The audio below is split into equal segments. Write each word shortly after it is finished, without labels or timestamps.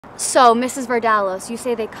So, Mrs. Vardalos, you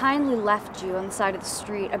say they kindly left you on the side of the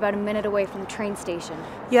street about a minute away from the train station.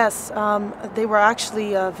 Yes, they were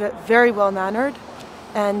actually very well-mannered,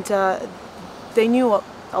 and they knew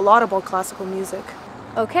a lot about classical music.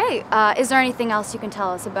 Okay, is there anything else you can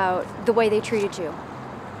tell us about the way they treated you?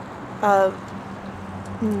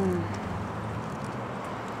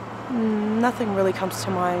 Nothing really comes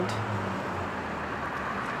to mind.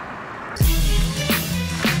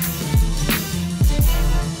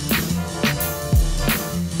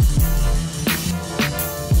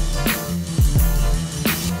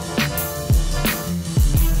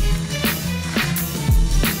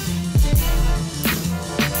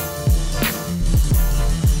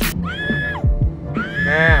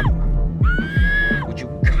 Ma'am, would you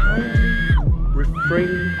kindly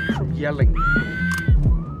refrain from yelling?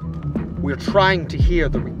 We're trying to hear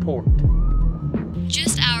the report.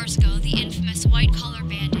 Just hours ago, the infamous white-collar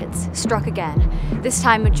bandits struck again, this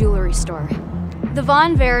time a jewelry store. The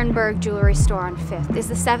Von Varenberg jewelry store on 5th is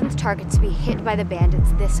the 7th target to be hit by the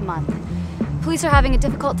bandits this month. Police are having a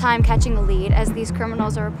difficult time catching the lead, as these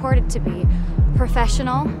criminals are reported to be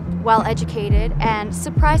professional, well-educated, and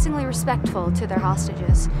surprisingly respectful to their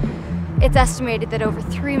hostages. It's estimated that over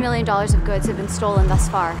 $3 million of goods have been stolen thus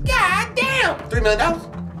far. God damn! $3 million?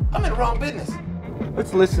 I'm in the wrong business.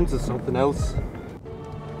 Let's listen to something else.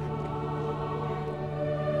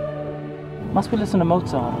 Must we listen to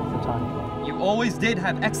Mozart all the time? You always did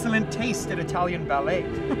have excellent taste in Italian ballet.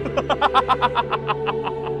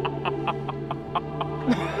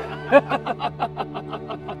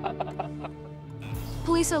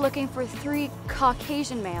 Police are looking for 3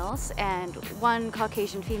 Caucasian males and 1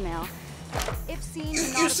 Caucasian female. If seen,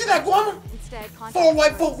 You see that woman? Instead, 4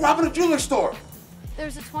 white folk robbing a jewelry store.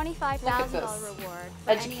 There's a $25,000 reward.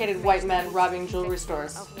 Educated white men robbing jewelry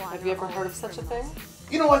stores. Have you ever heard of such a thing?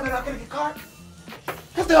 You know why they're not gonna get caught?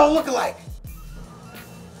 Because they all look alike.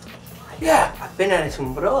 Yeah. Apenas eres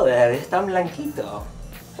un brother, es tan blanquito.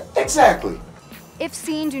 Exactly. If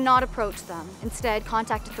seen, do not approach them. Instead,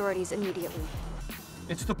 contact authorities immediately.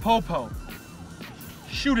 It's the Popo.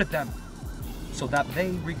 Shoot at them so that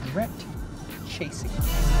they regret chasing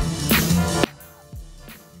us.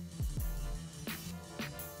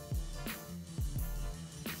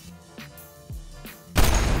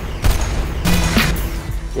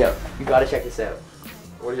 Yo, you gotta check this out.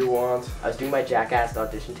 What do you want? I was doing my Jackass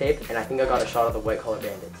audition tape, and I think I got a shot of the white collar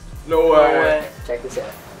bandits. No way. Check this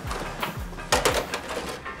out.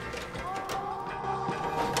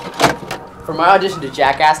 For my audition to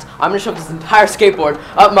Jackass, I'm gonna shove this entire skateboard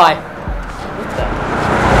up my...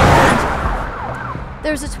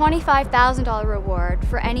 There's a $25,000 reward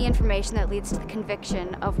for any information that leads to the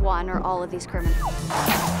conviction of 1 or all of these criminals.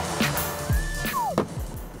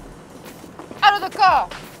 Out of the car!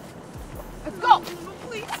 Let's go!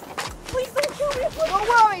 Please! Please don't kill me! No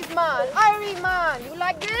worries, man. Irie, man. You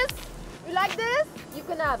like this? You like this? You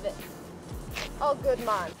can have it. Oh, good,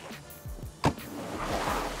 man.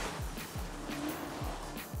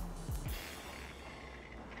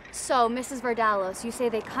 So, Mrs. Vardalos, you say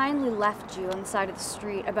they kindly left you on the side of the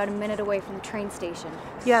street about a minute away from the train station.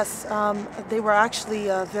 Yes, they were actually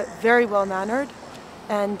very well-mannered,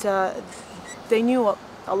 and they knew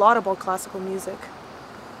a lot about classical music.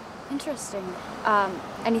 Interesting.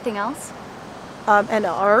 Anything else? And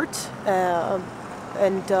art,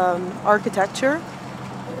 and architecture.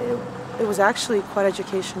 It was actually quite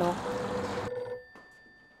educational.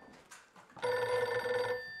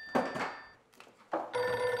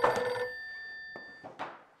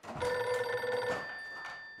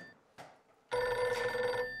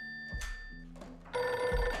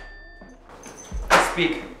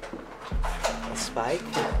 Speak. Spike,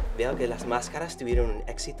 veo que las máscaras tuvieron un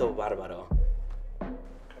éxito bárbaro.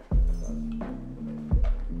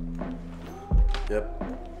 Yep,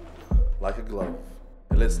 like a glove.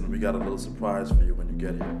 Hey, listen, we got a little surprise for you when you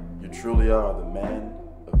get here. You truly are the man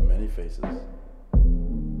of many faces.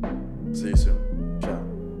 See you soon.